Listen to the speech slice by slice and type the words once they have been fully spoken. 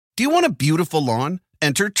Do you want a beautiful lawn?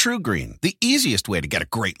 Enter TruGreen, the easiest way to get a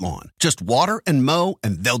great lawn. Just water and mow,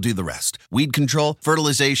 and they'll do the rest. Weed control,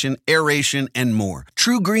 fertilization, aeration, and more.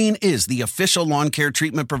 TruGreen is the official lawn care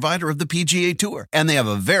treatment provider of the PGA Tour, and they have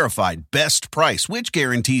a verified best price, which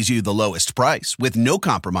guarantees you the lowest price with no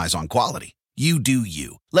compromise on quality. You do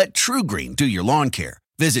you. Let TruGreen do your lawn care.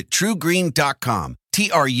 Visit TruGreen.com,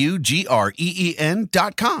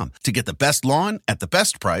 TruGreen.com, to get the best lawn at the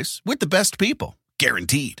best price with the best people.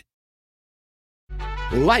 Guaranteed.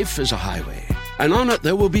 Life is a highway, and on it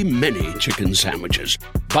there will be many chicken sandwiches.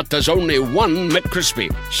 But there's only one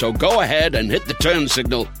McCrispy. So go ahead and hit the turn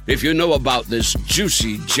signal if you know about this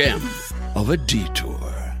juicy gem of a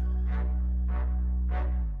detour.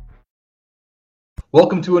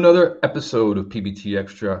 Welcome to another episode of PBT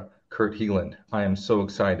Extra. Kurt Heeland. I am so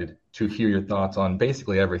excited to hear your thoughts on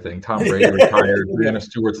basically everything. Tom Brady retired. Brianna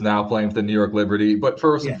Stewart's now playing for the New York Liberty. But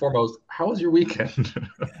first and foremost, how was your weekend?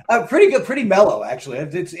 Pretty good, pretty mellow actually.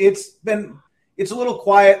 It's a little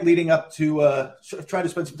quiet leading up to trying to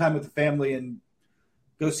spend some time with the family and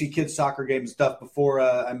go see kids' soccer game and stuff before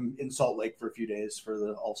I'm in Salt Lake for a few days for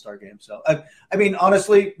the All-Star game. So I mean,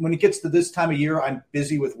 honestly, when it gets to this time of year, I'm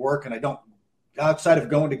busy with work and I don't. Outside of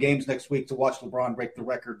going to games next week to watch LeBron break the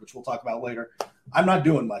record, which we'll talk about later, I'm not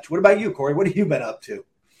doing much. What about you, Corey? What have you been up to?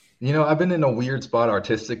 You know, I've been in a weird spot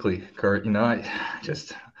artistically, Kurt. You know,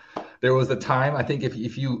 there was a time, I think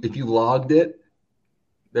if you logged it,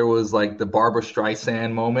 there was like the Barbara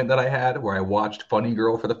Streisand moment that I had where I watched Funny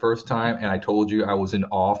Girl for the first time, and I told you I was in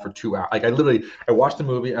awe for 2 hours. Like I watched the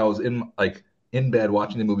movie, I was in bed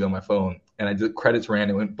watching the movie on my phone, and the credits ran,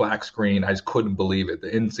 it went black screen. I just couldn't believe it.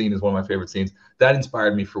 The end scene is one of my favorite scenes. That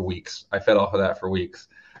inspired me for weeks. I fed off of that for weeks.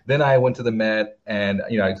 Then I went to the Met and,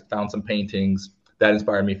 I found some paintings. That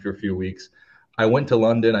inspired me for a few weeks. I went to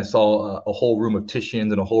London. I saw a whole room of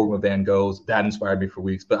Titians and a whole room of Van Goghs. That inspired me for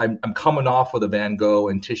weeks. But I'm coming off with a Van Gogh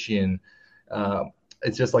and Titian.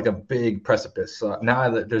 It's just like a big precipice. Now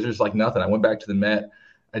there's just like nothing. I went back to the Met.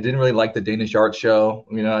 I didn't really like the Danish art show.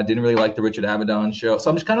 I didn't really like the Richard Avedon show. So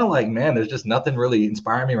I'm just kind of like, man, there's just nothing really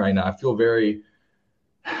inspiring me right now. I feel very,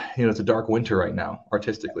 it's a dark winter right now,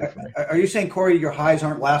 artistically for me. Are you saying, Corey, your highs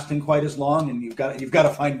aren't lasting quite as long, and you've got to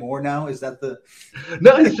find more now? Is that the?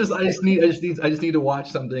 No, it's just I just need to watch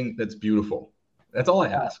something that's beautiful. That's all I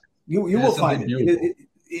ask. You will find it.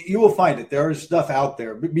 You will find it. There is stuff out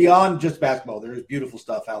there beyond just basketball. There is beautiful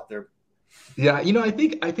stuff out there. Yeah, I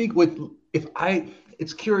think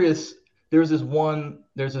it's curious. There's this one,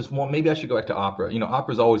 maybe I should go back to opera.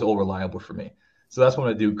 Opera's always all reliable for me. So that's what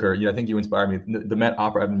I do, Kurt. I think you inspired me. The Met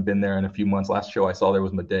Opera, I haven't been there in a few months. Last show I saw there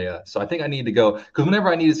was Medea. So I think I need to go, because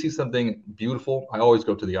whenever I need to see something beautiful, I always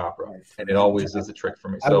go to the opera. And it always is a trick for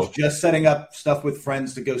me. I was just setting up stuff with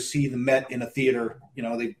friends to go see the Met in a theater.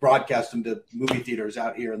 They broadcast them to movie theaters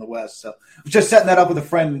out here in the West. So I was just setting that up with a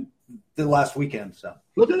friend the last weekend. So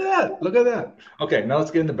Look at that. Okay, now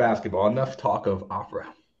let's get into basketball. Enough talk of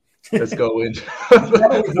opera. Let's go into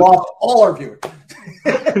we've lost all our viewers.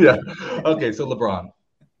 Yeah. Okay, so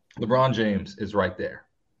LeBron James is right there.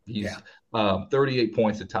 He's 38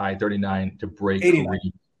 points to tie, 39 to break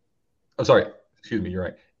Kareem. Oh, sorry. Excuse me. You're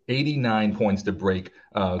right. 89 points to break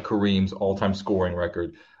Kareem's all-time scoring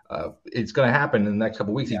record. It's going to happen in the next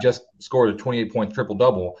couple of weeks. He just scored a 28-point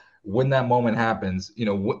triple-double. When that moment happens,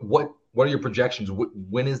 what are your projections?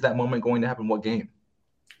 When is that moment going to happen? What game?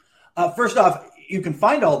 First off, you can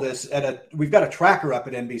find all this we've got a tracker up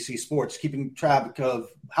at NBC Sports, keeping track of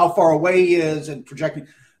how far away he is and projecting.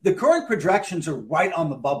 The current projections are right on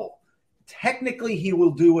the bubble. Technically, he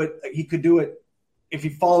will do it. He could do it if he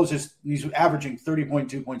follows he's averaging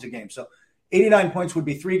 30.2 points a game. So 89 points would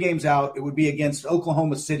be 3 games out. It would be against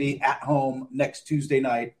Oklahoma City at home next Tuesday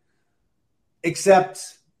night,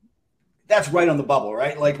 except that's right on the bubble,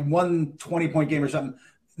 right? Like 1 20-point game or something.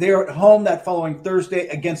 They're at home that following Thursday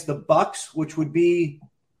against the Bucks, which would be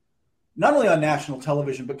not only on national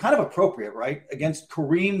television, but kind of appropriate, right? Against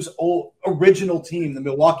Kareem's old original team, the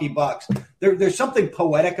Milwaukee Bucks. There's something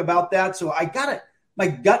poetic about that. So my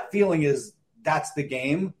gut feeling is that's the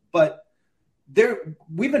game. But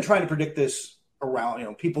we've been trying to predict this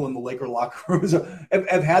around, people in the Laker locker rooms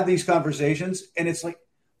have had these conversations. And it's like,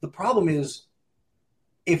 the problem is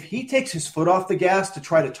if he takes his foot off the gas to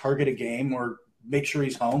try to target a game or make sure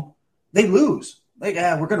he's home, they lose.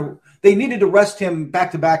 They needed to rest him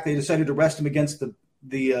back to back. They decided to rest him against him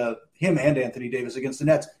and Anthony Davis against the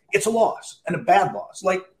Nets. It's a loss, and a bad loss.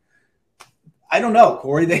 Like, I don't know,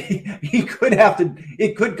 Corey.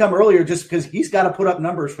 It could come earlier just because he's got to put up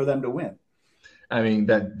numbers for them to win. I mean,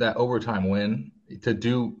 that overtime win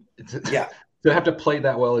to have to play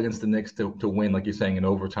that well against the Knicks to win, like you're saying, in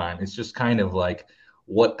overtime. It's just kind of like,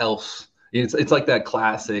 what else? It's like that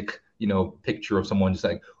classic, picture of someone just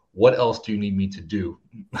saying, what else do you need me to do?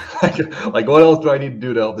 like what else do I need to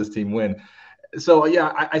do to help this team win? So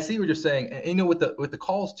yeah, I see what you're saying. And with the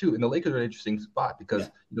calls too, and the Lakers are an interesting spot because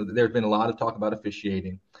there's been a lot of talk about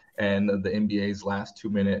officiating and the NBA's last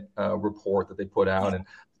 2-minute report that they put out, and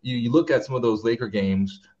you look at some of those Laker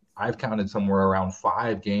games. I've counted somewhere around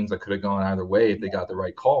 5 games that could have gone either way if they got the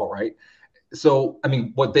right call, right? So I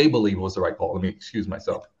mean, what they believe was the right call. Let me excuse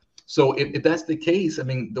myself. So if that's the case, I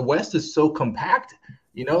mean, the West is so compact.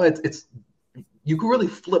 It's you can really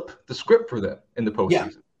flip the script for them in the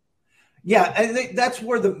postseason. Yeah, I think that's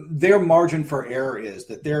where their margin for error is.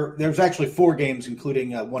 That there's actually 4 games,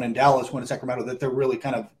 including one in Dallas, one in Sacramento, that they're really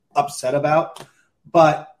kind of upset about.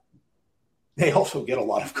 But they also get a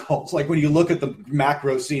lot of calls. Like when you look at the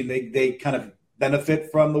macro scene, they kind of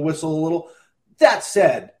benefit from the whistle a little. That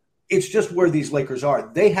said, it's just where these Lakers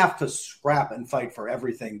are. They have to scrap and fight for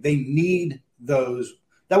everything. They need those.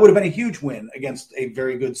 That would have been a huge win against a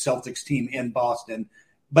very good Celtics team in Boston,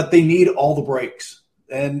 but they need all the breaks.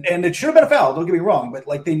 And it should have been a foul, don't get me wrong, but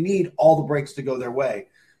like they need all the breaks to go their way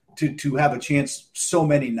to have a chance so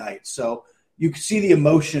many nights. So you can see the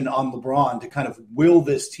emotion on LeBron to kind of will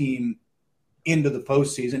this team into the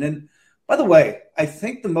postseason. And by the way, I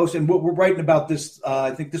think and what we're writing about this,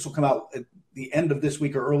 I think this will come out at the end of this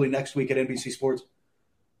week or early next week at NBC Sports.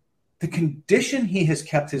 The condition he has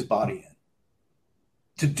kept his body in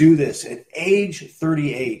to do this at age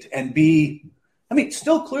 38 and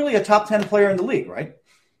still clearly a top 10 player in the league, right?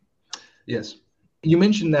 Yes. You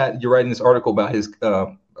mentioned that you're writing this article about his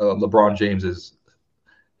LeBron James's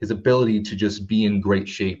his ability to just be in great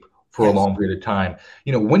shape for a long period of time.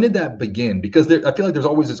 When did that begin? Because I feel like there's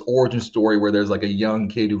always this origin story where there's like a young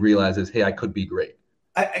kid who realizes, hey, I could be great.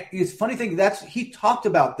 It's a funny thing. He talked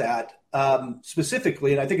about that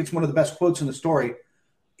specifically, and I think it's one of the best quotes in the story.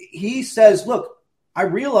 He says, look, I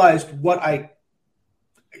realized where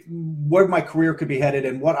my career could be headed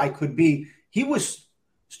and what I could be. He was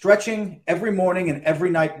stretching every morning and every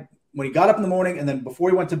night when he got up in the morning and then before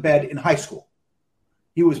he went to bed in high school.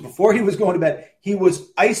 Before he was going to bed, he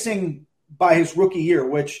was icing by his rookie year,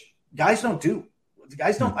 which guys don't do.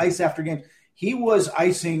 Guys don't ice after games. He was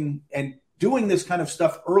icing and doing this kind of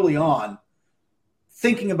stuff early on,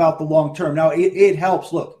 thinking about the long term. Now, it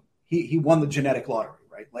helps. Look, he won the genetic lottery.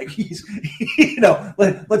 Right? Like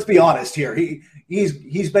let's be honest here.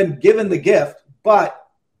 He's been given the gift, but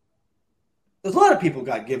there's a lot of people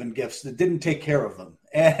got given gifts that didn't take care of them.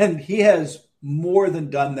 And he has more than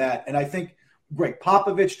done that. And I think Greg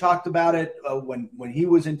Popovich talked about it when he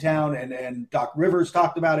was in town and Doc Rivers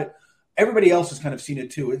talked about it. Everybody else has kind of seen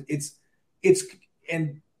it too.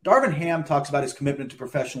 And Darvin Ham talks about his commitment to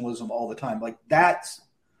professionalism all the time. Like that's,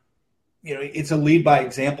 it's a lead by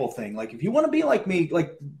example thing. Like if you want to be like me,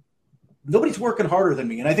 like nobody's working harder than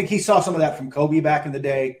me. And I think he saw some of that from Kobe back in the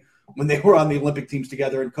day when they were on the Olympic teams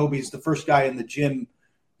together. And Kobe's the first guy in the gym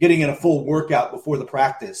getting in a full workout before the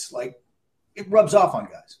practice. Like it rubs off on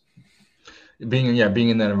guys. Being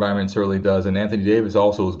in that environment certainly does. And Anthony Davis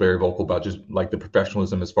also was very vocal about just like the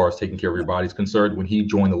professionalism as far as taking care of your body is concerned when he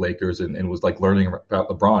joined the Lakers and was like learning about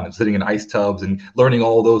LeBron and sitting in ice tubs and learning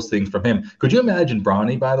all those things from him. Could you imagine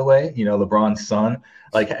Bronny, by the way, LeBron's son,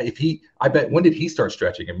 like when did he start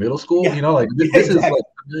stretching in middle school? Yeah. This is like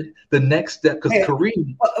the next step because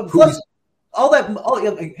Kareem.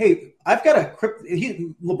 Hey, I've got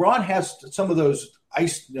LeBron has some of those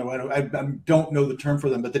ice, I don't know the term for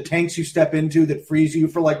them, but the tanks you step into that freeze you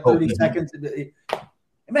for like 30 seconds.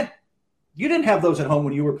 Man, you didn't have those at home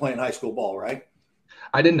when you were playing high school ball, right?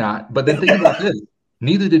 I did not. But then think about this.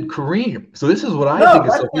 Neither did Kareem. So this is what I think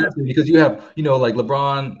is so interesting because you have, like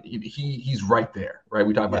LeBron, he's right there, right?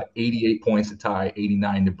 We talk about 88 points to tie,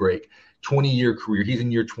 89 to break, 20-year career. He's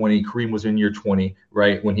in year 20. Kareem was in year 20,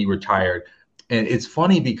 right, when he retired. And it's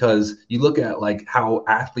funny because you look at like how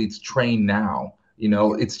athletes train now.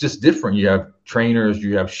 It's just different. You have trainers,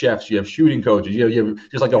 you have chefs, you have shooting coaches. You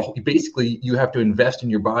have just like basically you have to invest in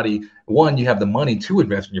your body. One, you have the money to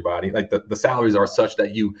invest in your body. Like the salaries are such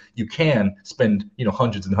that you can spend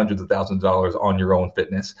hundreds and hundreds of thousands of dollars on your own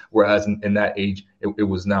fitness. Whereas in that age, it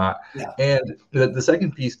was not. Yeah. And the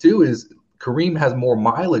second piece too is Kareem has more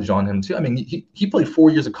mileage on him too. I mean, he played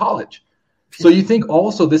 4 years of college. So you think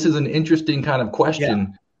also this is an interesting kind of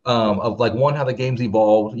question. Of like one, how the game's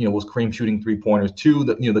evolved, was Kareem shooting 3-pointers? 2,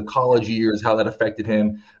 the college years, how that affected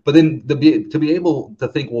him. But then to be able to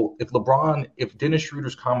think, well, if Dennis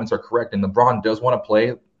Schroeder's comments are correct and LeBron does want to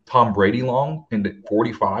play Tom Brady long into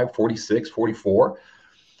 45, 46, 44,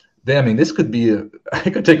 then, I mean, this could be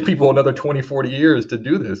it could take people another 20, 40 years to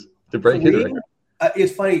do this, to break it.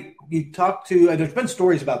 It's funny. You talk to there's been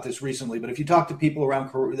stories about this recently, but if you talk to people around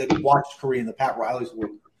Korea that watched Korea in the Pat Riley's of the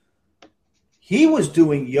world, he was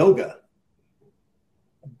doing yoga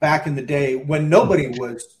back in the day when nobody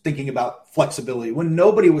was thinking about flexibility, when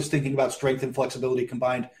nobody was thinking about strength and flexibility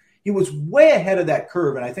combined. He was way ahead of that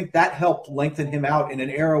curve, and I think that helped lengthen him out in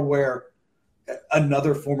an era where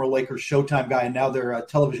another former Lakers Showtime guy, and now they're a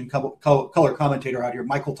television color commentator out here,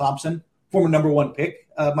 Michael Thompson, former number 1 pick,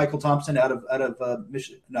 Michael Thompson out of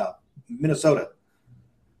Minnesota.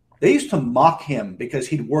 They used to mock him because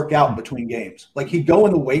he'd work out between games. Like he'd go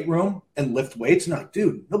in the weight room and lift weights, and they're like,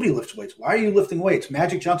 dude, nobody lifts weights. Why are you lifting weights?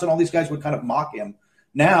 Magic Johnson, all these guys would kind of mock him.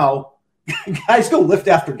 Now, guys go lift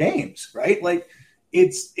after games, right? Like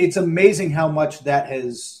it's amazing how much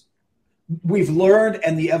we've learned,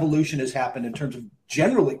 and the evolution has happened in terms of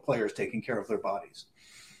generally players taking care of their bodies.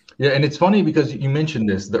 Yeah, and it's funny because you mentioned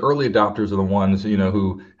this. The early adopters are the ones,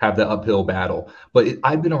 who have the uphill battle. But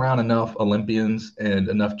I've been around enough Olympians and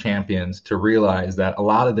enough champions to realize that a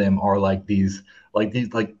lot of them are they're like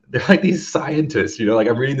these scientists. Like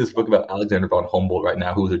I'm reading this book about Alexander von Humboldt right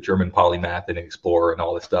now, who was a German polymath and explorer and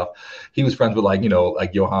all this stuff. He was friends with like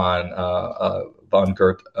Johann von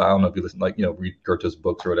Goethe. I don't know if you listen, read Goethe's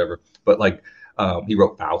books or whatever, but he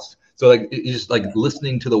wrote Faust. So it's just like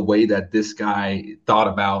listening to the way that this guy thought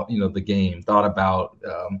about, the game, thought about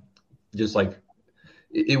just like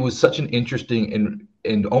it was such an interesting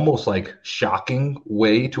and almost like shocking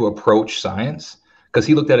way to approach science, because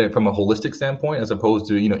he looked at it from a holistic standpoint as opposed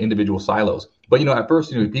to, individual silos. But, at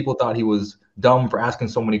first, people thought he was dumb for asking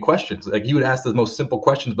so many questions. Like he would ask the most simple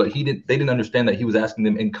questions, but they didn't understand that he was asking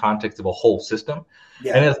them in context of a whole system.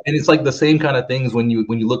 Yeah. And it's like the same kind of things when you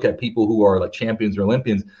look at people who are like champions or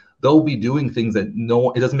Olympians. They'll be doing things that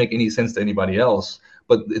it doesn't make any sense to anybody else,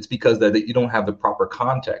 but it's because that you don't have the proper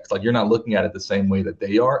context. Like you're not looking at it the same way that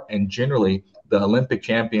they are. And generally the Olympic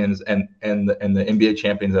champions and the NBA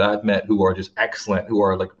champions that I've met who are just excellent, who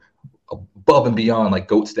are like above and beyond like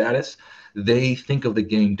GOAT status, they think of the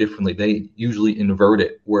game differently. They usually invert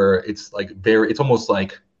it where it's like it's almost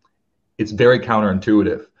like it's very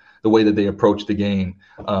counterintuitive the way that they approach the game.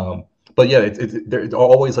 But yeah, it's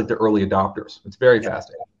always like the early adopters. It's very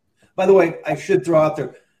fascinating. By the way, I should throw out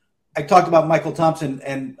there, I talked about Michael Thompson,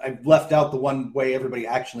 and I left out the one way everybody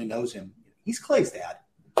actually knows him. He's Clay's dad.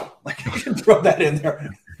 Like, I should throw that in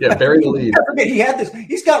there. Yeah, bury the lead. I forget he had this.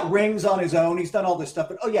 He's got rings on his own. He's done all this stuff.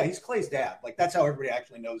 But, he's Clay's dad. Like, that's how everybody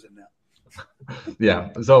actually knows him now. Yeah.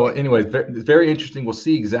 So, anyways, it's very interesting. We'll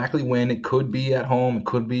see exactly when. It could be at home. It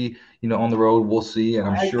could be, on the road. We'll see. And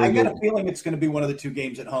I'm sure. I got a feeling it's going to be one of the 2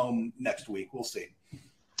 games at home next week. We'll see.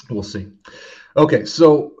 We'll see. Okay,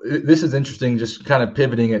 so this is interesting, just kind of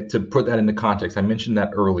pivoting it to put that into context. I mentioned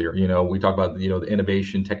that earlier. We talk about, the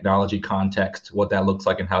innovation, technology context, what that looks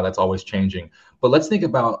like and how that's always changing. But let's think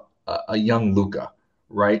about a young Luka,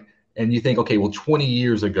 right? And you think, okay, well, 20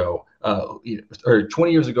 years ago,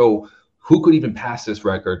 who could even pass this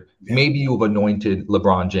record? Maybe you've anointed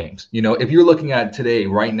LeBron James. If you're looking at today,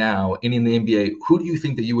 right now, in the NBA, who do you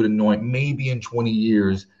think that you would anoint maybe in 20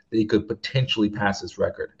 years they could potentially pass this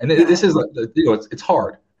record? And this is, it's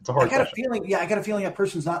hard. It's a hard question. I got a feeling that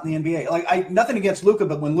person's not in the NBA. Like, nothing against Luka,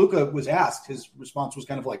 but when Luka was asked, his response was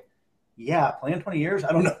kind of like, yeah, playing 20 years?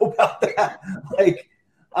 I don't know about that.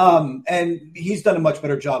 And he's done a much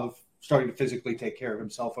better job of starting to physically take care of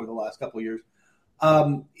himself over the last couple of years.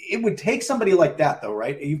 It would take somebody like that, though,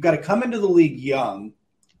 right? You've got to come into the league young,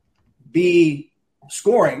 be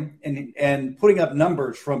scoring and putting up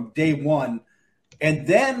numbers from day one. And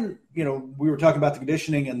then, we were talking about the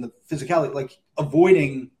conditioning and the physicality, like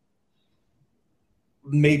avoiding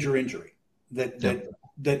major injury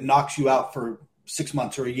that knocks you out for 6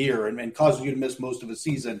 months or a year and causes you to miss most of a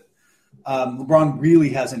season. LeBron really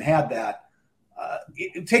hasn't had that.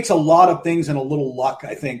 It takes a lot of things and a little luck,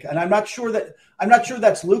 I think. And I'm not sure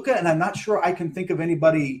that's Luka, and I'm not sure I can think of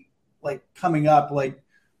anybody like coming up like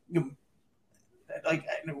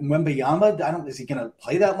Wembanyama. Is he going to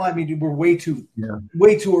play that line? I mean, we're way too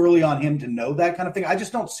early on him to know that kind of thing. I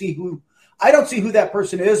just don't see who that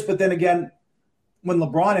person is. But then again, when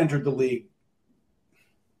LeBron entered the league,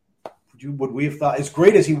 would we have thought, as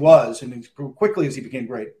great as he was and as quickly as he became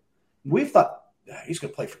great, we thought he's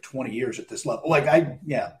going to play for 20 years at this level. I'm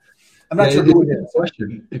not sure who it is.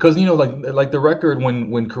 Question. Because, like the record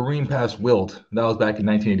when Kareem passed Wilt, that was back in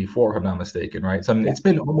 1984, if I'm not mistaken, right? So it's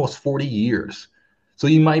been almost 40 years. So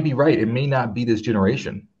you might be right. It may not be this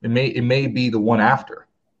generation. It may be the one after.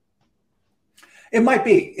 It might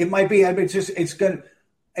be. I mean,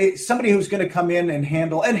 it's somebody who's going to come in and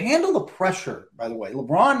handle the pressure. By the way,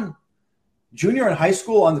 LeBron Jr. in high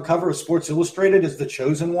school on the cover of Sports Illustrated is the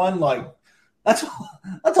chosen one. Like, That's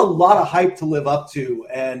a lot of hype to live up to.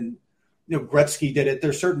 And, Gretzky did it.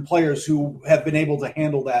 There's certain players who have been able to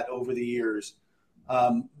handle that over the years.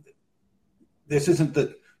 This isn't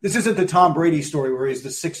the Tom Brady story where he's the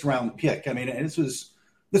 6th round pick. I mean, this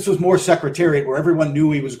was more Secretariat where everyone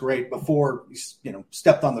knew he was great before he,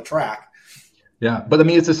 stepped on the track. Yeah, but I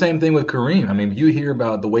mean, it's the same thing with Kareem. I mean, you hear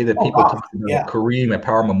about the way that people talk about Kareem at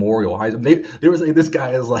Power Memorial High. There was like, this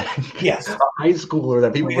guy is like a high schooler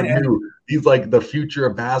that people knew. He's like the future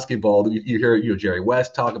of basketball. You hear Jerry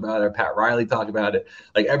West talk about it, Pat Riley talk about it.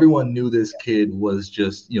 Like everyone knew this kid was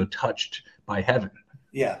just touched by heaven.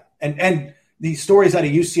 Yeah, and these stories out of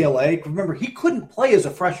UCLA. Remember, he couldn't play as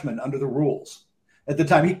a freshman under the rules at the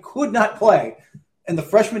time. He could not play. And the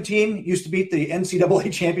freshman team used to beat the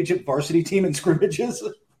NCAA championship varsity team in scrimmages.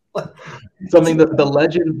 So I mean,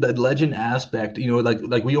 the legend aspect,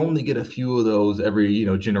 like we only get a few of those every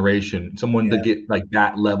generation. Someone to get like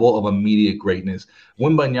that level of immediate greatness.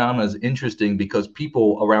 Wembanyama is interesting because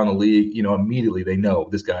people around the league, immediately they know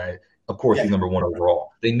this guy. Of course, he's number 1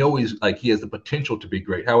 overall. They know he has the potential to be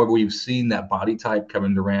great. However, we've seen that body type,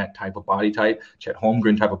 Kevin Durant type of body type, Chet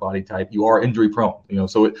Holmgren type of body type. You are injury prone,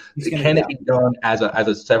 so it be done as a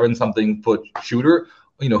 7-something foot shooter?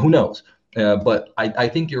 Who knows? But I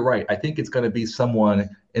think you're right. I think it's going to be someone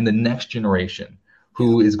in the next generation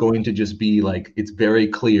who is going to just be like, it's very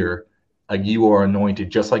clear, like you are anointed,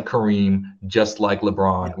 just like Kareem, just like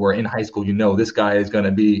LeBron. Where in high school, this guy is going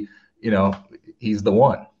to be, he's the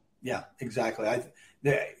one. Yeah, exactly.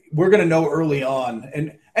 We're going to know early on,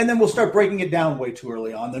 and then we'll start breaking it down way too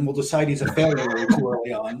early on. Then we'll decide he's a failure way too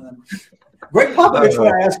early on. Greg Popovich,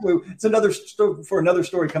 when I asked you, it's another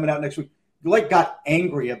story coming out next week. Got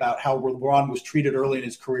angry about how LeBron was treated early in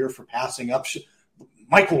his career for passing up.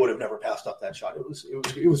 Michael would have never passed up that shot.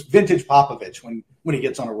 It was vintage Popovich when he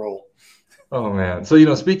gets on a roll. Oh man!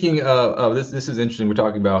 So speaking of this is interesting. We're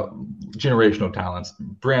talking about generational talents.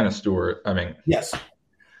 Breanna Stewart. I mean, yes.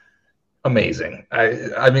 Amazing.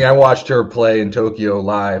 I mean, I watched her play in Tokyo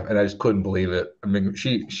live, and I just couldn't believe it. I mean,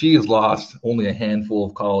 she has lost only a handful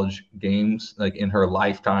of college games, like in her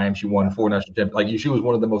lifetime. She won 4 national championships. Like she was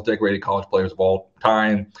one of the most decorated college players of all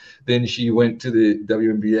time. Then she went to the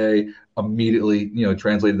WNBA, immediately,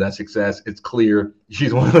 translated that success. It's clear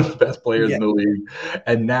she's one of the best players in the league,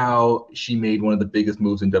 and now she made one of the biggest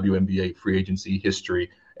moves in WNBA free agency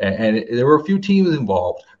history. And there were a few teams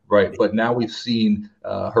involved. Right, but now we've seen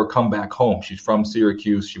her come back home. She's from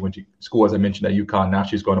Syracuse. She went to school, as I mentioned, at UConn. Now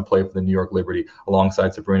she's going to play for the New York Liberty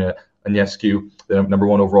alongside Sabrina Ionescu, the number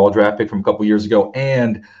 1 overall draft pick from a couple years ago,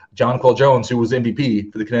 and Jonquel Jones, who was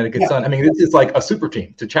MVP for the Connecticut Sun. I mean, this is like a super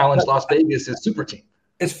team. To challenge Las Vegas is super team.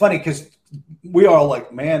 It's funny because we are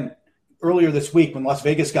like, man, earlier this week when Las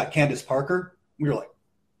Vegas got Candace Parker, we were like,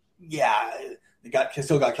 yeah, they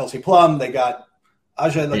still got Kelsey Plum. They got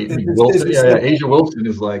Aja Wilson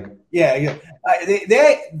is like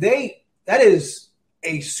that is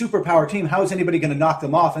a superpower team. How is anybody going to knock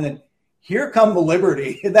them off? And then here come the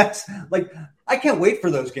Liberty. That's like I can't wait for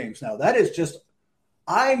those games now. That is just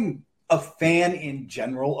I'm a fan in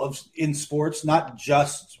general in sports, not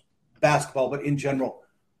just basketball, but in general.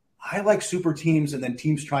 I like super teams and then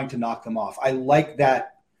teams trying to knock them off. I like that.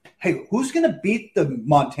 Hey, who's going to beat the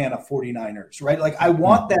Montana 49ers, right? Like I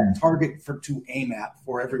want that target to aim at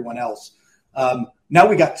for everyone else. Now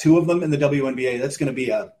we got 2 of them in the WNBA.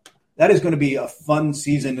 That is going to be a fun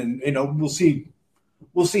season. And, we'll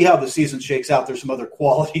see how the season shakes out. There's some other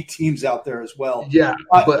quality teams out there as well. Yeah.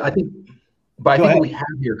 But I think what we have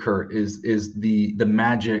here, Kurt, is the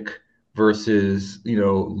Magic versus,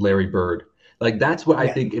 Larry Bird. Like that's what I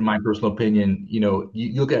think, in my personal opinion, you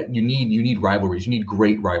look at, you need rivalries. You need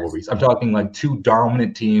great rivalries. I'm talking like 2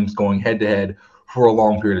 dominant teams going head to head for a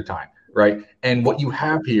long period of time, right? And what you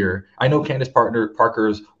have here, I know Candace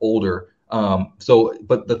Parker's older,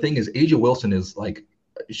 but the thing is, Aja Wilson is like,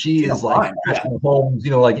 she is like Holmes,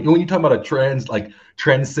 like when you talk about a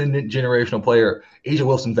transcendent generational player, Aja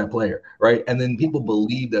Wilson's that player, right? And then people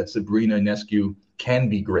believe that Sabrina Ionescu can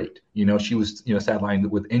be great. She was, sidelined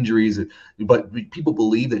with injuries, but people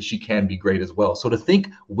believe that she can be great as well. So to think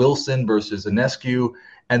Wilson versus Ionescu,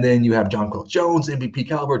 and then you have Jonquel Jones, MVP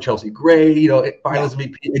caliber, Chelsea Gray, finals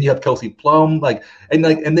MVP, and you have Kelsey Plum, and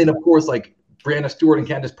then of course, like Breanna Stewart and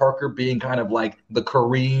Candace Parker being kind of like the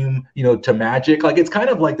Kareem, to Magic. Like it's kind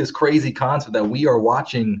of like this crazy concept that we are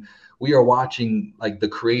watching like the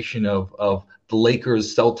creation of the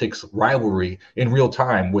Lakers Celtics rivalry in real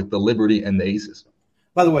time with the Liberty and the Aces.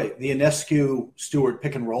 By the way, the Ionescu Stewart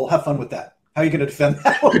pick and roll, have fun with that. How are you going to defend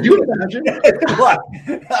that? Could you imagine? Good luck.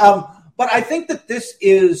 But I think that this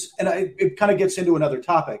is, and it kind of gets into another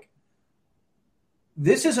topic.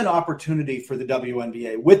 this is an opportunity for the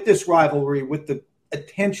WNBA with this rivalry, with the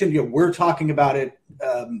attention. We're talking about it.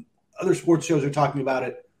 Other sports shows are talking about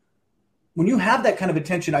it. When you have that kind of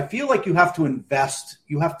attention, I feel like you have to invest.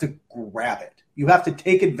 You have to grab it. You have to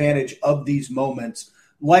take advantage of these moments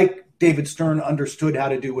like David Stern understood how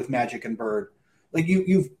to do with Magic and Bird. Like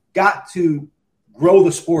you've got to grow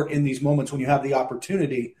the sport in these moments when you have the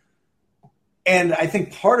opportunity. And I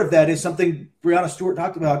think part of that is something Breanna Stewart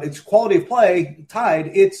talked about. It's quality of play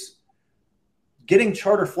tied. It's getting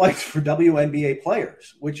charter flights for WNBA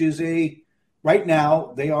players, which is right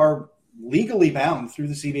now they are legally bound through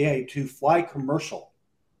the CBA to fly commercial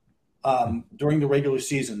during the regular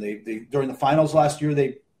season. They during the finals last year,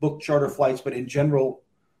 they booked charter flights, but in general,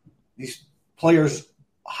 these players,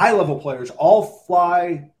 high-level players, all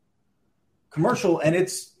fly commercial, and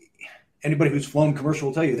it's anybody who's flown commercial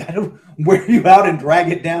will tell you that wear you out and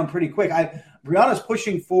drag it down pretty quick. Breanna's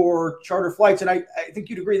pushing for charter flights, and I think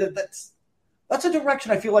you'd agree that that's a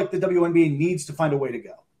direction I feel like the WNBA needs to find a way to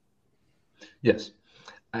go. Yes.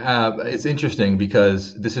 It's interesting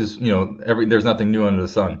because this is, there's nothing new under the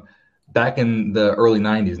sun. Back in the early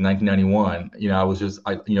 90s, 1991,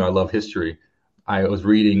 I love history. I was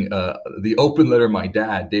reading the open letter my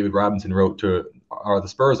dad, David Robinson, wrote to the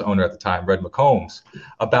Spurs owner at the time, Red McCombs,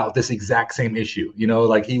 about this exact same issue.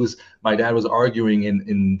 My dad was arguing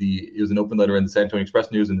it was an open letter in the San Antonio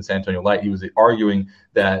Express News and the San Antonio Light. He was arguing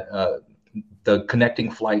that the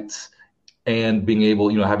connecting flights and being able,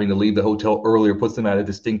 having to leave the hotel earlier puts them at a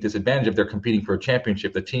distinct disadvantage if they're competing for a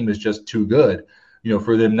championship. The team is just too good,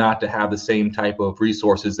 for them not to have the same type of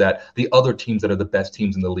resources that the other teams that are the best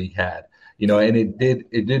teams in the league had. And it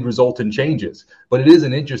did result in changes. But it is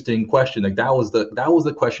an interesting question. Like that was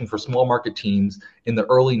the question for small market teams in the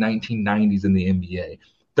early 1990s in the NBA.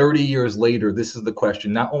 30 years later, this is the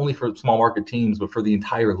question, not only for small market teams, but for the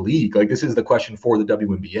entire league. Like this is the question for the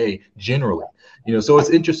WNBA generally. So it's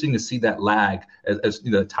interesting to see that lag as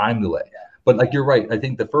the time delay. But like you're right, I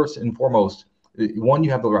think the first and foremost, one, you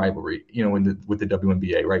have the rivalry, with the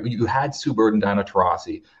WNBA, right? You had Sue Bird and Diana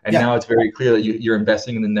Taurasi, and now it's very clear that you're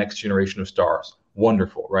investing in the next generation of stars.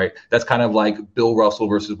 Wonderful, right? That's kind of like Bill Russell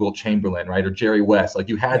versus Wilt Chamberlain, right? Or Jerry West. Like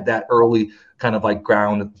you had that early kind of like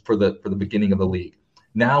ground for the beginning of the league.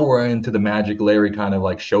 Now we're into the Magic Larry kind of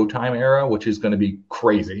like Showtime era, which is going to be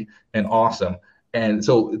crazy and awesome. And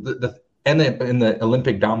so the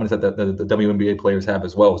Olympic dominance that the WNBA players have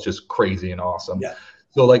as well is just crazy and awesome. Yeah.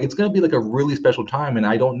 So like it's going to be like a really special time, and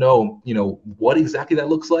I don't know, what exactly that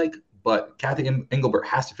looks like, but Kathy Engelbert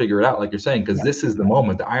has to figure it out, like you're saying, because this is the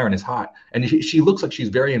moment. The iron is hot, and she looks like she's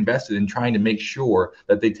very invested in trying to make sure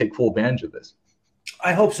that they take full advantage of this.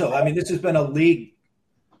 I hope so. I mean, this has been a league.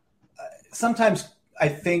 Sometimes I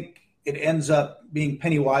think it ends up being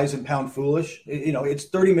penny wise and pound foolish. It's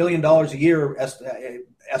 $30 million a year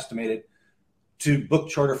estimated to book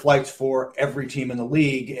charter flights for every team in the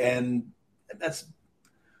league, and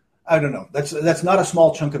I don't know. That's not a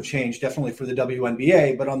small chunk of change, definitely for the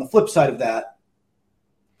WNBA. But on the flip side of that,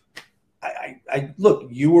 I look.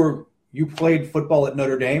 You played football at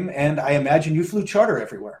Notre Dame, and I imagine you flew charter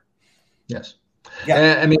everywhere. Yes.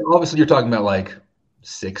 Yeah. I mean, obviously, you're talking about like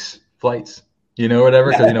 6 flights,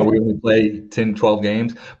 whatever, because we only play 10, 12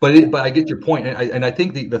 games. But I get your point, and I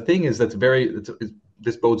think the thing is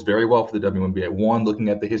this bodes very well for the WNBA. One, looking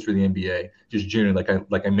at the history of the NBA, just generally,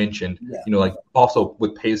 like I mentioned, like also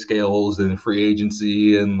with pay scales and free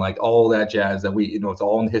agency and like all that jazz that we, it's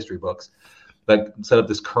all in the history books. Like set up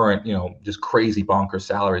this current, just crazy bonkers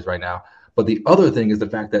salaries right now. But the other thing is the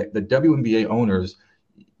fact that the WNBA owners,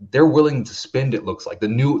 they're willing to spend. It looks like the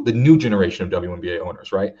new generation of WNBA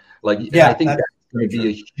owners, right? Like, I think that's going to be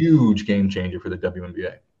a huge game changer for the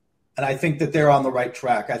WNBA. And I think that they're on the right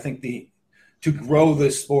track. I think to grow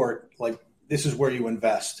this sport, like this is where you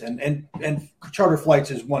invest, and charter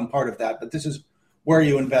flights is one part of that, but this is where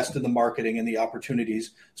you invest in the marketing and the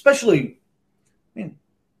opportunities, especially,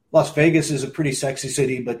 Las Vegas is a pretty sexy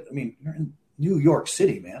city, but you're in New York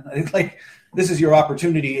City, man. Like this is your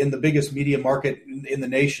opportunity in the biggest media market in the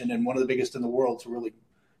nation and one of the biggest in the world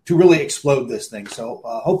to really explode this thing. So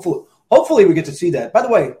hopefully we get to see that. By the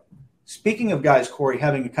way, speaking of guys, Corey,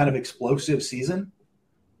 having a kind of explosive season,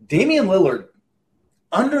 Damian Lillard,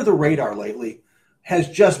 under the radar lately, has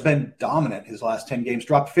just been dominant his last 10 games.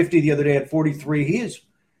 Dropped 50 the other day at 43.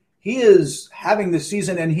 He is having this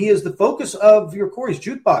season, and he is the focus of your Corey's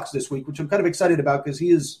Jukebox this week, which I'm kind of excited about because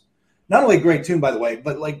he is not only a great tune, by the way,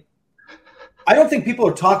 but like I don't think people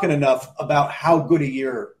are talking enough about how good a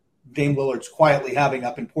year Dame Lillard's quietly having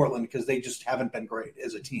up in Portland because they just haven't been great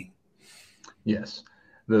as a team. Yes.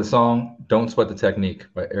 The song Don't Sweat the Technique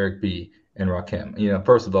by Eric B. and Rakim.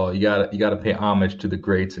 First of all, you gotta pay homage to the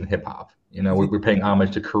greats in hip hop. We're paying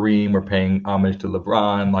homage to Kareem. We're paying homage to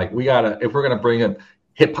LeBron. Like if we're gonna bring up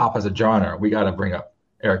hip hop as a genre, we gotta bring up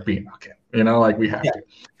Eric B. and Rakim. We have to.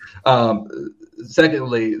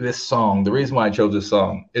 Secondly, this song. The reason why I chose this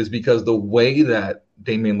song is because the way that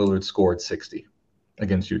Damian Lillard scored 60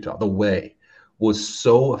 against Utah, the way was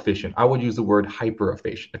so efficient. I would use the word hyper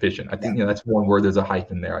efficient. I think that's one word. There's a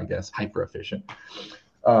hyphen there, I guess. Hyper efficient.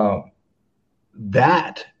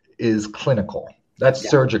 That is clinical. That's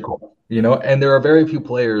surgical. And there are very few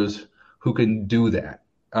players who can do that.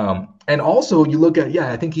 And also, you look at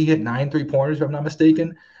I think he hit 9 3-pointers, if I'm not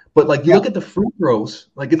mistaken. But you look at the free throws.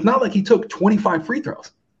 It's not like he took 25 free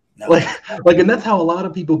throws. No. And that's how a lot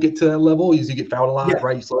of people get to that level. Is you get fouled a lot,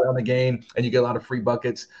 right? You slow down the game, and you get a lot of free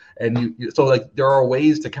buckets, and so there are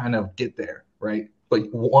ways to kind of get there, right?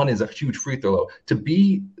 But one is a huge free throw. To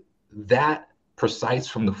be that precise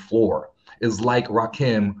from the floor is like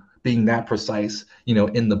Rakim being that precise,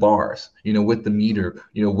 in the bars, with the meter,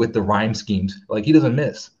 with the rhyme schemes. He doesn't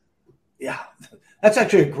miss. Yeah, that's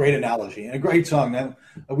actually a great analogy and a great song. I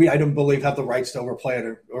don't believe have the rights to overplay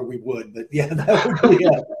it, or we would, but that would be.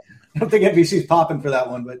 I don't think NBC's popping for that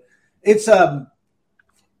one, but it's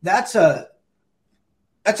that's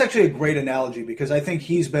actually a great analogy because I think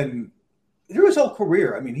he's been through his whole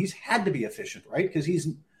career. I mean, he's had to be efficient, right? Because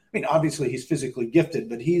obviously he's physically gifted,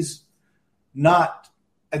 but he's not.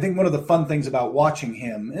 I think one of the fun things about watching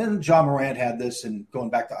him, and Ja Morant had this, and going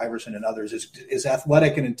back to Iverson and others, is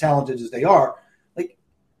athletic and talented as they are.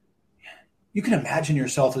 You can imagine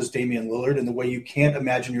yourself as Damian Lillard in the way you can't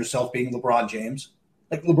imagine yourself being LeBron James.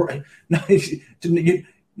 LeBron,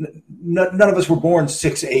 none of us were born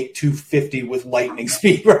 6'8", 250 with lightning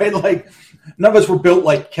speed, right? None of us were built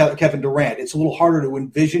like Kevin Durant. It's a little harder to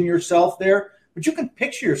envision yourself there, but you can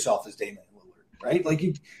picture yourself as Damian Lillard, right?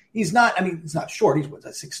 He's not. He's not short. He's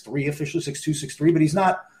 6'3", officially 6'2", 6'3", but he's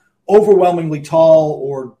not overwhelmingly tall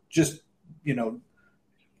or just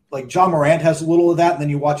Ja Morant has a little of that, and then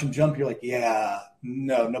you watch him jump, you're like,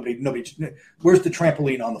 nobody. Where's the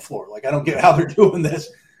trampoline on the floor? I don't get how they're doing this.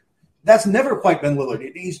 That's never quite been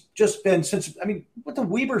Lillard. He's just been with the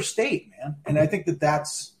Weber State, man. And I think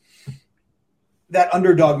that's that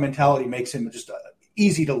underdog mentality makes him just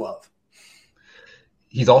easy to love.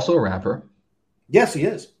 He's also a rapper. Yes, he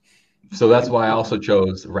is. So that's why I also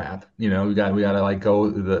chose rap. We got to go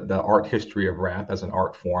the art history of rap as an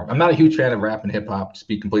art form. I'm not a huge fan of rap and hip hop, to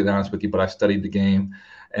be completely honest with you, but I studied the game,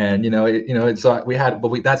 and that's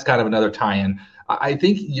kind of another tie-in. I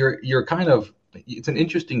think you're kind of. It's an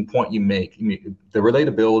interesting point you make. The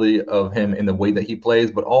relatability of him in the way that he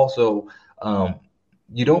plays, but also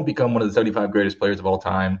you don't become one of the 75 greatest players of all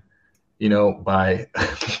time, by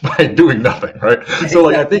doing nothing, right?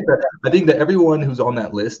 So I think that everyone who's on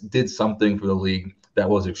that list did something for the league that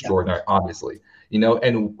was extraordinary, obviously,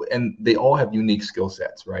 and they all have unique skill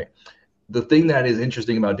sets, right? The thing that is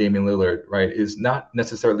interesting about Damian Lillard, right, is not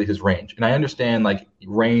necessarily his range. And I understand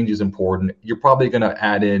range is important. You're probably going to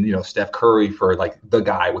add in, Steph Curry for the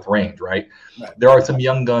guy with range, right? There are some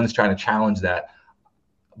young guns trying to challenge that.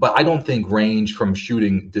 But I don't think range from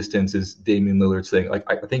shooting distance is Damian Lillard's thing.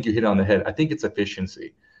 I think you hit it on the head. I think it's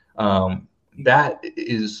efficiency. That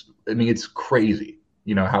is, it's crazy,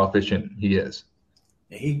 how efficient he is.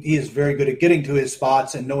 He is very good at getting to his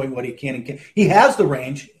spots and knowing what he can and can't. He has the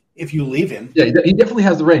range if you leave him. Yeah, he definitely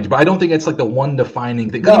has the range, but I don't think it's the one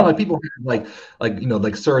defining thing. Because people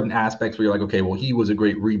have certain aspects where you're like, okay, well, he was a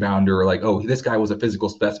great rebounder, or this guy was a physical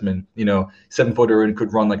specimen, 7-footer and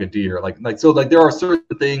could run like a deer. So there are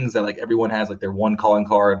certain things that everyone has their one calling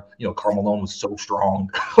card. Karl Malone was so strong,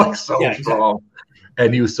 strong,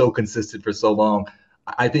 and he was so consistent for so long.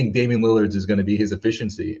 I think Damian Lillard's is going to be his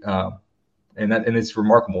efficiency, and it's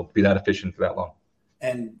remarkable to be that efficient for that long.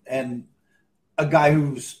 And a guy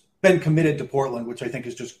who's been committed to Portland, which I think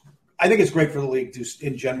is I think it's great for the league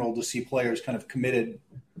in general to see players kind of committed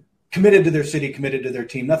to their city, committed to their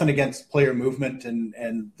team. Nothing against player movement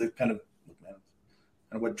and the kind of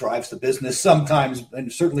what drives the business sometimes,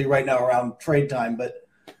 and certainly right now around trade time. But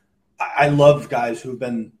I love guys who've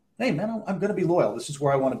been, hey man, I'm going to be loyal. This is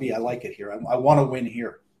where I want to be. I like it here. I want to win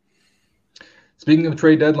here. Speaking of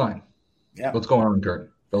trade deadline, what's going on,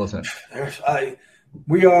 Kurt? Fill us in.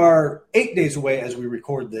 We are 8 days away as we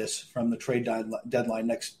record this from the trade deadline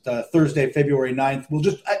next Thursday, February 9th. We'll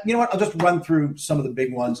just, I'll just run through some of the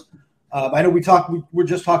big ones. I know we were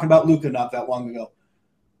just talking about Luka not that long ago.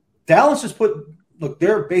 Dallas has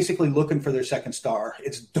they're basically looking for their second star.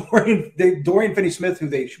 It's Dorian Finney-Smith, who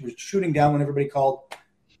they were shooting down when everybody called.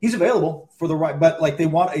 He's available for the right, but they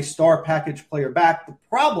want a star package player back. The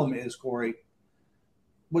problem is, Corey,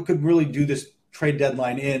 what could really do this trade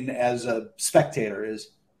deadline in as a spectator is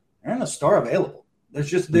there aren't a star available.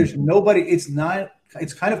 There's nobody. It's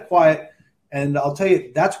kind of quiet. And I'll tell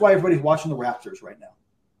you, that's why everybody's watching the Raptors right now.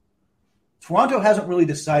 Toronto hasn't really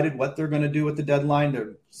decided what they're going to do at the deadline.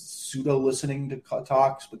 They're pseudo listening to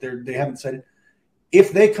talks, but they haven't decided.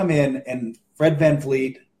 If they come in and Fred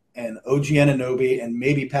VanVleet and OG Anunoby and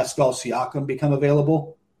maybe Pascal Siakam become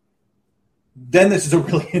available, then this is a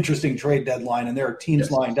really interesting trade deadline, and there are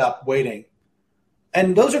teams lined up waiting.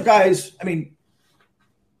 And those are guys, I mean,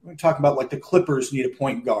 we're talking about like the Clippers need a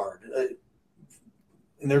point guard.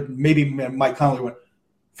 And there maybe Mike Conley went.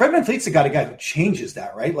 Fred VanVleet's the guy who changes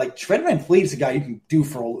that, right? Like Fred VanVleet's the guy you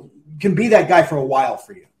can be that guy for a while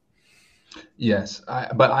for you. Yes,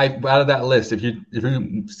 but out of that list, if you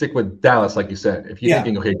stick with Dallas, like you said, if you're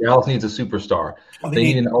thinking, okay, Dallas needs a superstar, they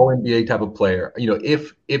need an All-NBA type of player. You know,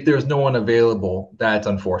 if there's no one available, that's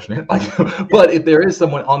unfortunate. But if there is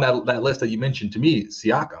someone on that list that you mentioned, to me,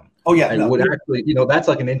 Siakam. Oh yeah, actually, you know, that's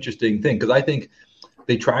like an interesting thing because I think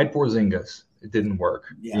they tried Porzingis, it didn't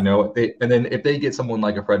work. Yeah. You know, and then if they get someone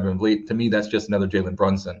like a Fred VanVleet, to me, that's just another Jalen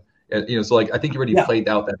Brunson. You know, so like I think you already played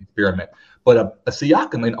out that experiment. But a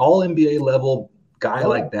Siakam, an All-NBA level guy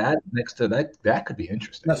like that next to that could be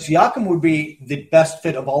interesting. Now, Siakam would be the best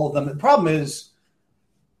fit of all of them. The problem is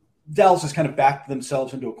Dallas has kind of backed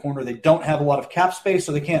themselves into a corner. They don't have a lot of cap space,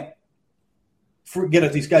 so they can't get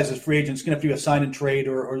at these guys as free agents. Going to have to do a sign and trade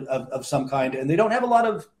or of some kind, and they don't have a lot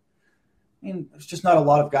of. I mean, there's just not a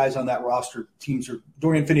lot of guys on that roster. Teams are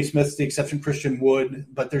Dorian Finney-Smith's the exception, Christian Wood,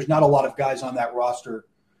 but there's not a lot of guys on that roster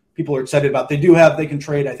people are excited about. They can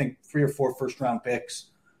trade, I think, 3 or 4 first-round picks,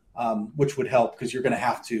 which would help because you're going to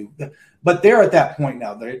have to. But they're at that point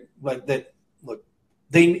now. If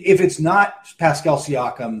it's not Pascal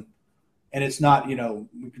Siakam and it's not, you know,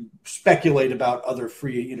 we can speculate about other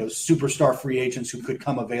free, you know, superstar free agents who could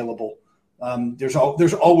come available. There's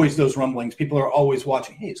always those rumblings. People are always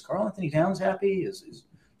watching. Hey, is Karl Anthony Towns happy? Is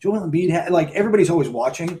Joel Embiid happy? Like everybody's always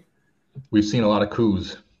watching. We've seen a lot of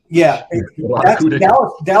coups. Yeah,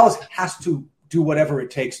 Dallas has to do whatever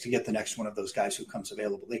it takes to get the next one of those guys who comes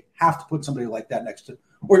available. They have to put somebody like that next to,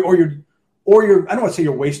 or you're. I don't want to say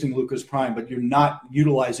you're wasting Luka's prime, but you're not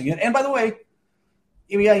utilizing it. And by the way,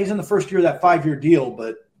 yeah, he's in the first year of that 5-year deal,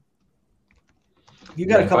 but you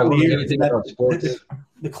got a couple of years.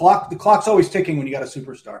 The clock's always ticking when you got a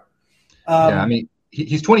superstar. I mean.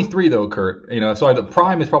 He's 23 though, Kurt. You know, so the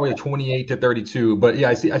prime is probably a 28 to 32. But yeah,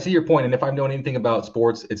 I see your point. And if I've known anything about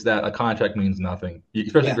sports, it's that a contract means nothing,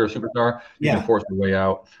 especially if you're a superstar. You can force your way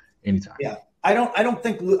out anytime. Yeah, I don't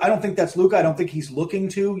think that's Luka. I don't think he's looking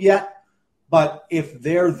to yet. But if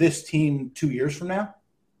they're this team 2 years from now,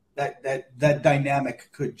 that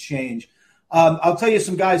dynamic could change. I'll tell you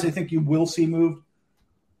some guys I think you will see moved.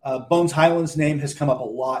 Bones Highland's name has come up a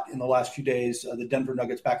lot in the last few days. The Denver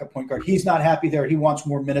Nuggets backup point guard. He's not happy there. He wants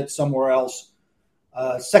more minutes somewhere else.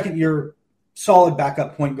 Second year, solid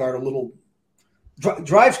backup point guard. A little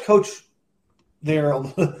drives coach there.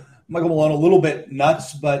 Michael Malone a little bit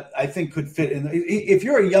nuts, but I think could fit in. If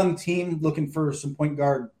you're a young team looking for some point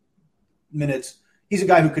guard minutes, he's a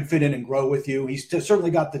guy who could fit in and grow with you. He's certainly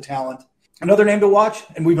got the talent. Another name to watch,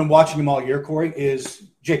 and we've been watching him all year, Corey, is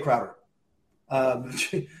Jay Crowder.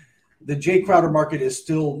 The Jay Crowder market is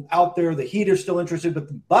still out there. The Heat are still interested, but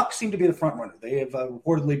the Bucks seem to be the front runner. They have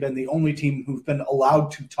reportedly been the only team who've been allowed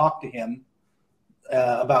to talk to him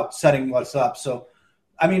about setting what's up. So,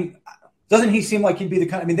 I mean, doesn't he seem like he'd be the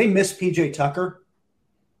kind – I mean, they miss P.J. Tucker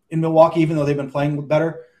in Milwaukee, even though they've been playing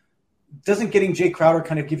better. Doesn't getting Jay Crowder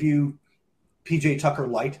kind of give you P.J. Tucker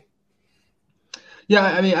light? Yeah,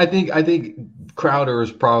 I mean, I think Crowder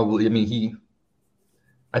is probably –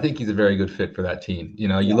 I think he's a very good fit for that team. You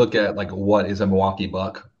know, you look at like what is a Milwaukee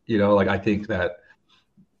Buck, you know, like I think that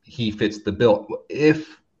he fits the bill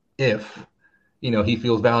if, you know, he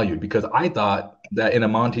feels valued, because I thought that in a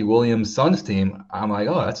Monty Williams Suns team, I'm like,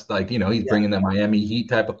 oh, that's like, you know, he's bringing that Miami Heat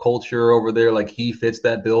type of culture over there. Like he fits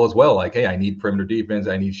that bill as well. Like, hey, I need perimeter defense.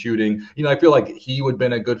 I need shooting. You know, I feel like he would have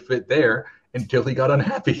been a good fit there until he got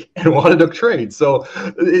unhappy and wanted to trade. So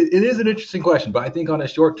it is an interesting question, but I think on a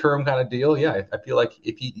short-term kind of deal, yeah, I feel like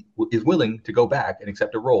if he is willing to go back and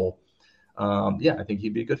accept a role, I think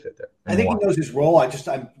he'd be a good fit there. I think he knows his role. I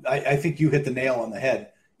think you hit the nail on the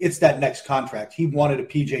head. It's that next contract. He wanted a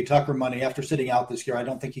P.J. Tucker money after sitting out this year. I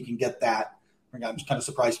don't think he can get that. I'm kind of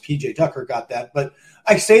surprised P.J. Tucker got that. But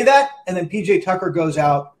I say that, and then P.J. Tucker goes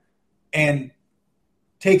out and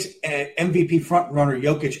takes an MVP frontrunner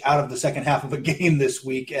Jokic out of the second half of a game this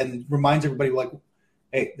week and reminds everybody, like,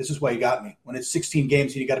 hey, this is why you got me. When it's 16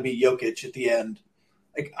 games and you got to beat Jokic at the end,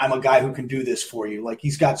 like, I'm a guy who can do this for you. Like,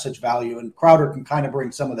 he's got such value, and Crowder can kind of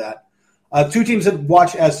bring some of that. Two teams that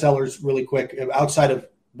watch as sellers really quick outside of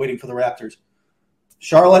waiting for the Raptors.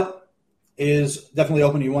 Charlotte is definitely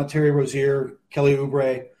open. You want Terry Rozier, Kelly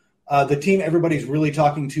Oubre. The team everybody's really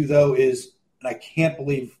talking to, though, is, and I can't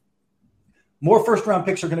believe more first-round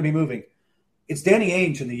picks are going to be moving. It's Danny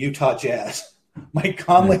Ainge and the Utah Jazz. Mike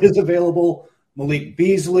Conley is available, Malik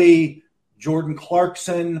Beasley, Jordan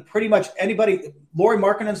Clarkson, pretty much anybody. Lauri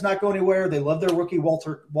Markkanen's not going anywhere. They love their rookie,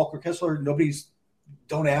 Walker Kessler.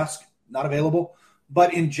 Don't ask, not available.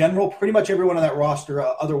 But in general, pretty much everyone on that roster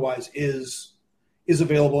otherwise is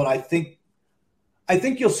available. And I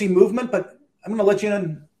think you'll see movement, but I'm going to let you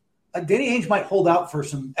know, Danny Ainge might hold out for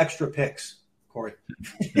some extra picks, Corey.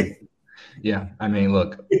 Yeah, I mean,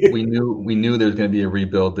 look, we knew there was going to be a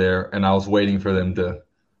rebuild there, and I was waiting for them to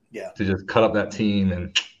just cut up that team.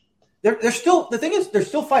 And they're still, the thing is, they're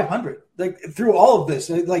still 500. Like, through all of this,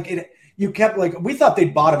 we thought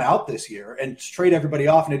they'd bottom out this year and trade everybody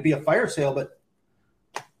off, and it'd be a fire sale, but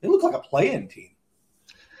they look like a play-in team.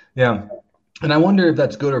 Yeah, and I wonder if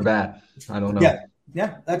that's good or bad. I don't know.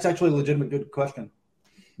 Yeah, that's actually a legitimate good question.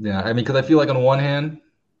 Yeah, I mean, because I feel like on one hand,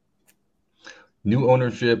 new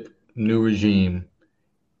ownership, new regime,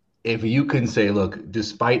 if you can say, look,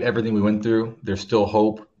 despite everything we went through, there's still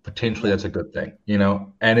hope, potentially that's a good thing,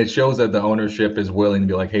 and it shows that the ownership is willing to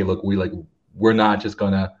be like, hey, look, we're not just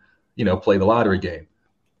gonna, play the lottery game.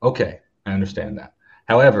 Okay, I understand that.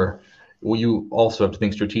 However, you also have to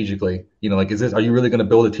think strategically, are you really going to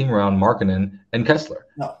build a team around Markkanen and Kessler?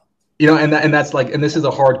 No. And that's like, and this is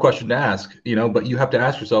a hard question to ask, but you have to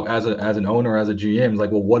ask yourself as an owner, as a GM, like,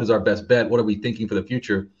 well, what is our best bet? What are we thinking for the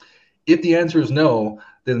future? If the answer is no,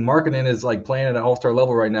 then Markkanen is like playing at an all-star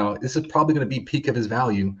level right now. This is probably going to be peak of his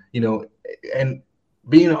value, and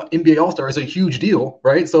being an NBA all-star is a huge deal,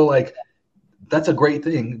 right? So like, that's a great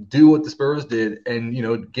thing. Do what the Spurs did and,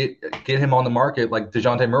 get him on the market like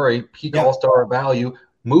DeJounte Murray, peak all-star value,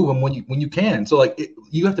 move him when you can. So like,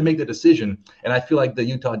 you have to make the decision. And I feel like the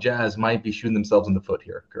Utah Jazz might be shooting themselves in the foot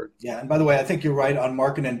here, Kurt. Yeah. And by the way, I think you're right on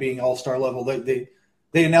Markkanen being all-star level. They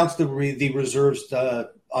announced the reserves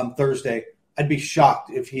on Thursday. I'd be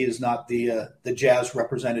shocked if he is not the Jazz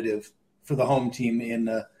representative for the home team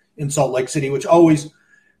in Salt Lake City, which always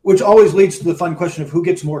leads to the fun question of who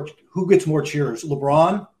gets more cheers,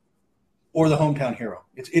 LeBron or the hometown hero.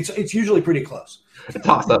 It's usually pretty close. A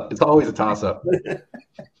toss-up. It's always a toss-up.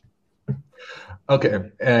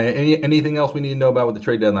 Okay. Anything else we need to know about with the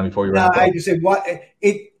trade deadline before you wrap up? I just say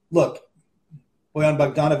look, Bojan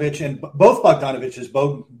Bogdanovic and both Bogdanoviches,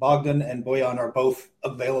 Bogdan and Bojan are both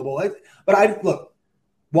available. But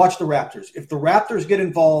watch the Raptors. If the Raptors get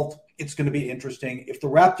involved, it's going to be interesting. If the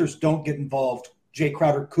Raptors don't get involved, Jay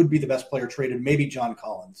Crowder could be the best player traded, maybe John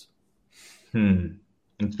Collins.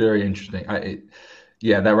 It's very interesting. That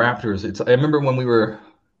Raptors. I remember when we were,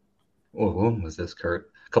 when was this,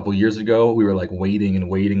 Kurt? A couple of years ago, we were like waiting.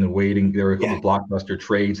 There were a couple of blockbuster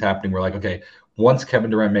trades happening. We're like, okay, once Kevin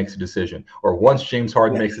Durant makes a decision or once James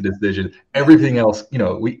Harden makes a decision, everything else, it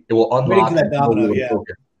will unlock. That domino,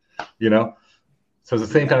 So it's the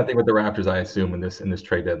same kind of thing with the Raptors, I assume, in this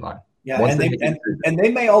trade deadline. Yeah, and they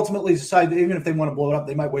may ultimately decide that even if they want to blow it up,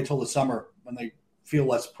 they might wait till the summer when they feel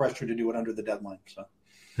less pressure to do it under the deadline. So,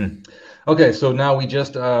 Okay, so now we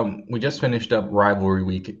just finished up rivalry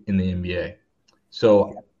week in the NBA.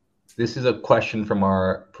 So this is a question from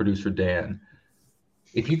our producer Dan.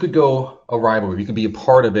 If you could go a rivalry, you could be a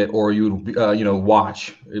part of it, or you would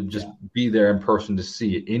watch, just be there in person to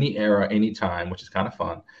see it, any era, any time, which is kind of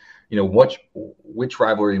fun. Which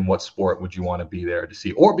rivalry and what sport would you want to be there to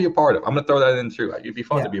see or be a part of? I'm going to throw that in too. It'd be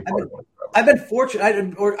fun to be a part of one. I've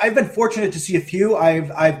been fortunate to see a few.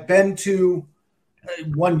 I've been to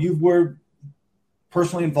one you were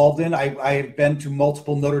personally involved in. I've been to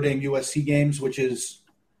multiple Notre Dame USC games, which is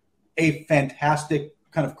a fantastic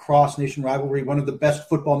kind of cross-nation rivalry. One of the best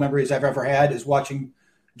football memories I've ever had is watching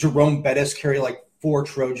Jerome Bettis carry like 4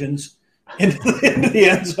 Trojans into the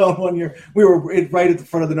end zone one year. We were right at the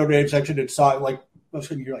front of the Notre Dame section and saw it. Like,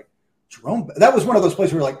 you're like, Jerome. That was one of those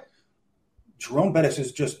places where like, Jerome Bettis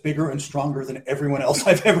is just bigger and stronger than everyone else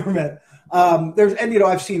I've ever met.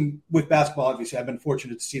 I've seen with basketball, obviously, I've been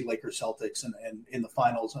fortunate to see Lakers Celtics and in the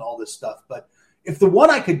finals and all this stuff. But if the one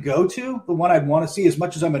I could go to, the one I'd want to see, as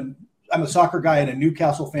much as I'm a soccer guy and a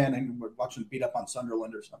Newcastle fan and we're watching beat up on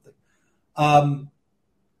Sunderland or something,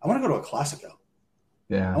 I want to go to a Classico.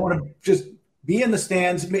 Yeah, I want to just be in the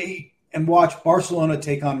stands and watch Barcelona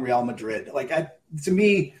take on Real Madrid. To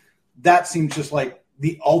me, that seems just like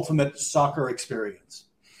the ultimate soccer experience.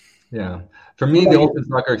 Yeah. For me, the ultimate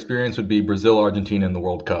soccer experience would be Brazil, Argentina in the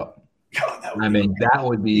World Cup. That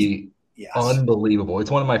would be unbelievable.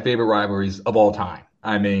 It's one of my favorite rivalries of all time.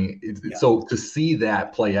 So to see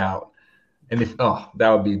that play out, and that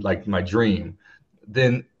would be like my dream.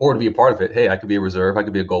 Then, or to be a part of it. Hey, I could be a reserve. I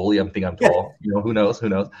could be a goalie. I think I'm tall. Who knows?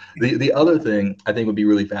 The other thing I think would be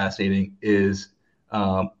really fascinating is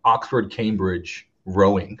Oxford Cambridge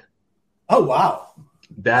rowing. Oh, wow.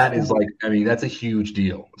 That is that's a huge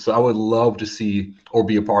deal. So I would love to see or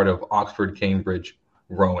be a part of Oxford Cambridge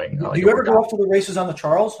rowing. Do you ever go off to the races on the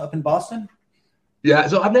Charles up in Boston? Yeah,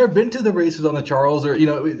 so I've never been to the races on the Charles, or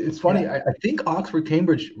it's funny. Yeah. I think Oxford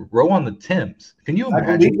Cambridge row on the Thames. Can you imagine?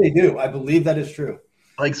 I believe they do. I believe that is true.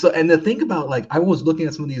 And to think about, I was looking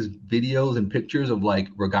at some of these videos and pictures of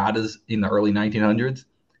regattas in the early 1900s.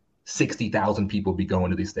 60,000 people be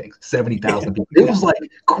going to these things. 70,000 people. It was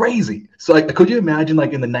crazy. So could you imagine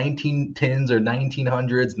in the 1910s or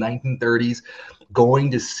 1900s, 1930s,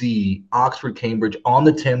 going to see Oxford Cambridge on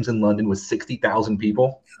the Thames in London with 60,000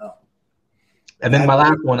 people? Oh. And then my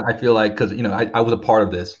last one, I feel because I was a part of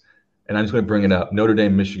this, and I'm just going to bring it up. Notre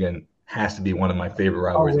Dame, Michigan has to be one of my favorite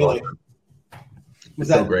rivalries. Oh, really? It's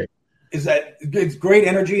so great. It's great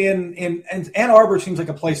energy, and Ann Arbor seems like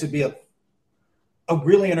a place to be a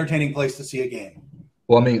really entertaining place to see a game.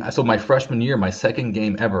 Well, so my freshman year, my second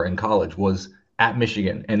game ever in college was at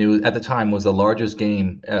Michigan, and it was at the time was the largest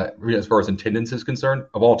game as far as attendance is concerned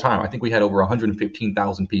of all time. I think we had over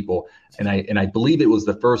 115,000 people, and I believe it was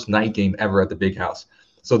the first night game ever at the Big House.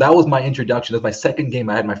 So that was my introduction. That was my second game.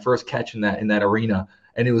 I had my first catch in that arena,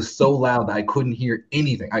 and it was so loud that I couldn't hear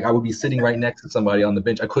anything. I would be sitting right next to somebody on the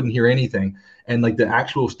bench. I couldn't hear anything, and the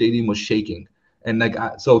actual stadium was shaking. And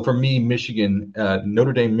so for me, Michigan,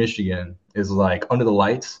 Notre Dame, Michigan is under the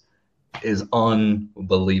lights is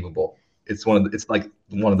unbelievable. It's one of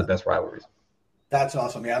the best rivalries. That's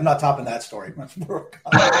awesome. Yeah, I'm not topping that story. And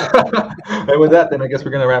with that, then I guess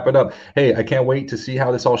we're going to wrap it up. Hey, I can't wait to see how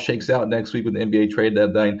this all shakes out next week with the NBA trade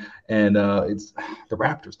deadline. And it's the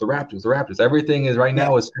Raptors. Everything is right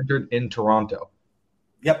now is centered in Toronto.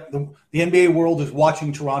 Yep. The NBA world is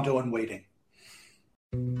watching Toronto and waiting.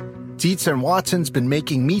 Dietz & Watson's been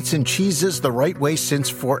making meats and cheeses the right way since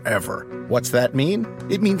forever. What's that mean?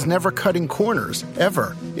 It means never cutting corners,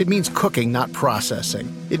 ever. It means cooking, not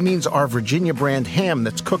processing. It means our Virginia brand ham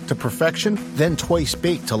that's cooked to perfection, then twice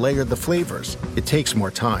baked to layer the flavors. It takes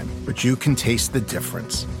more time, but you can taste the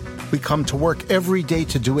difference. We come to work every day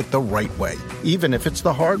to do it the right way, even if it's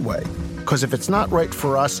the hard way. Because if it's not right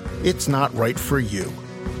for us, it's not right for you.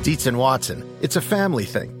 Dietz & Watson, it's a family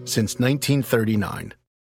thing since 1939.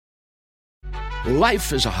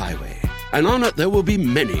 Life is a highway, and on it there will be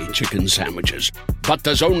many chicken sandwiches. But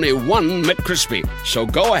there's only one McCrispy. So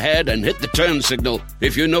go ahead and hit the turn signal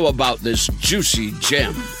if you know about this juicy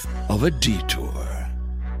gem of a detour.